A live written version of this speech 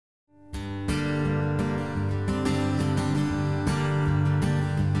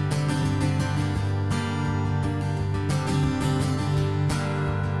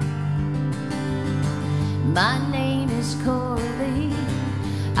My name is Coralie.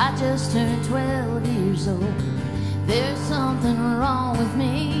 I just turned 12 years old. There's something wrong with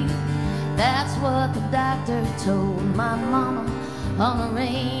me. That's what the doctor told my mama on a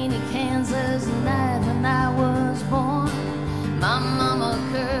rainy Kansas night when I was born. My mama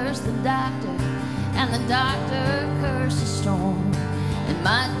cursed the doctor, and the doctor cursed the storm. And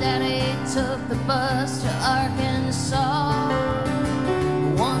my daddy took the bus to Arkansas,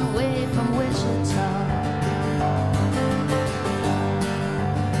 one way from Wichita.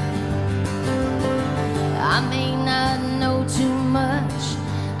 I may not know too much,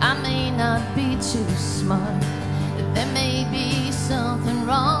 I may not be too smart. There may be something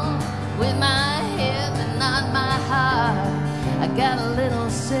wrong with my head, but not my heart. I got a little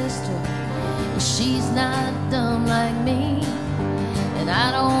sister, and she's not dumb like me. And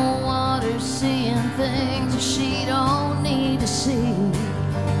I don't want her seeing things that she don't need to see,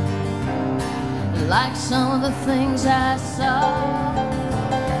 like some of the things I saw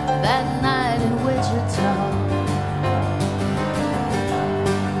that night in Wichita.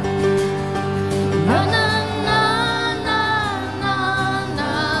 Na na na na na na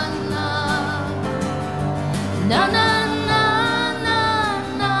na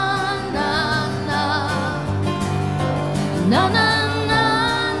na na na na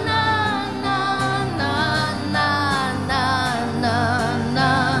na na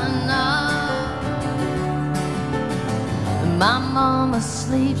na na. My mama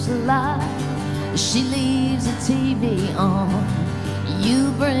sleeps a lot, she leaves the TV on.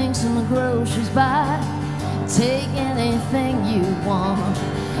 You bring some groceries by, take anything you want.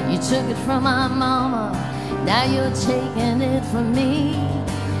 You took it from my mama, now you're taking it from me.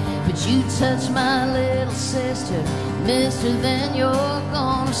 But you touch my little sister, mister, then you're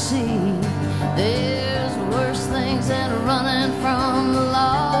gonna see there's worse things than running from the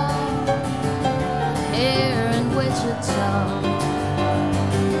law here in Wichita.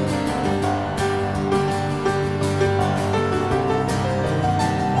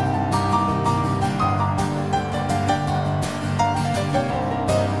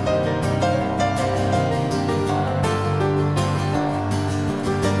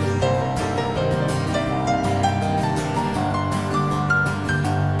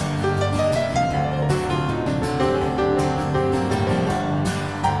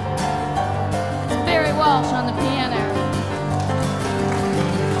 Walsh on the piano.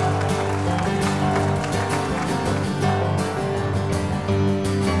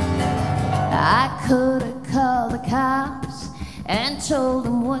 I could have called the cops and told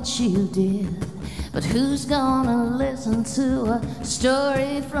them what you did, but who's gonna listen to a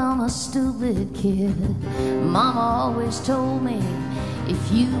story from a stupid kid? Mama always told me,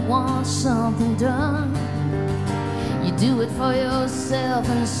 if you want something done, you do it for yourself,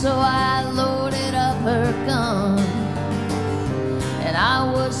 and so I loaded up her gun, and I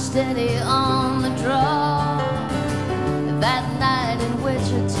was steady on the draw that night in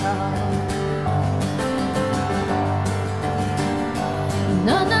Wichita.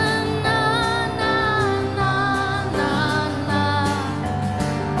 No, no.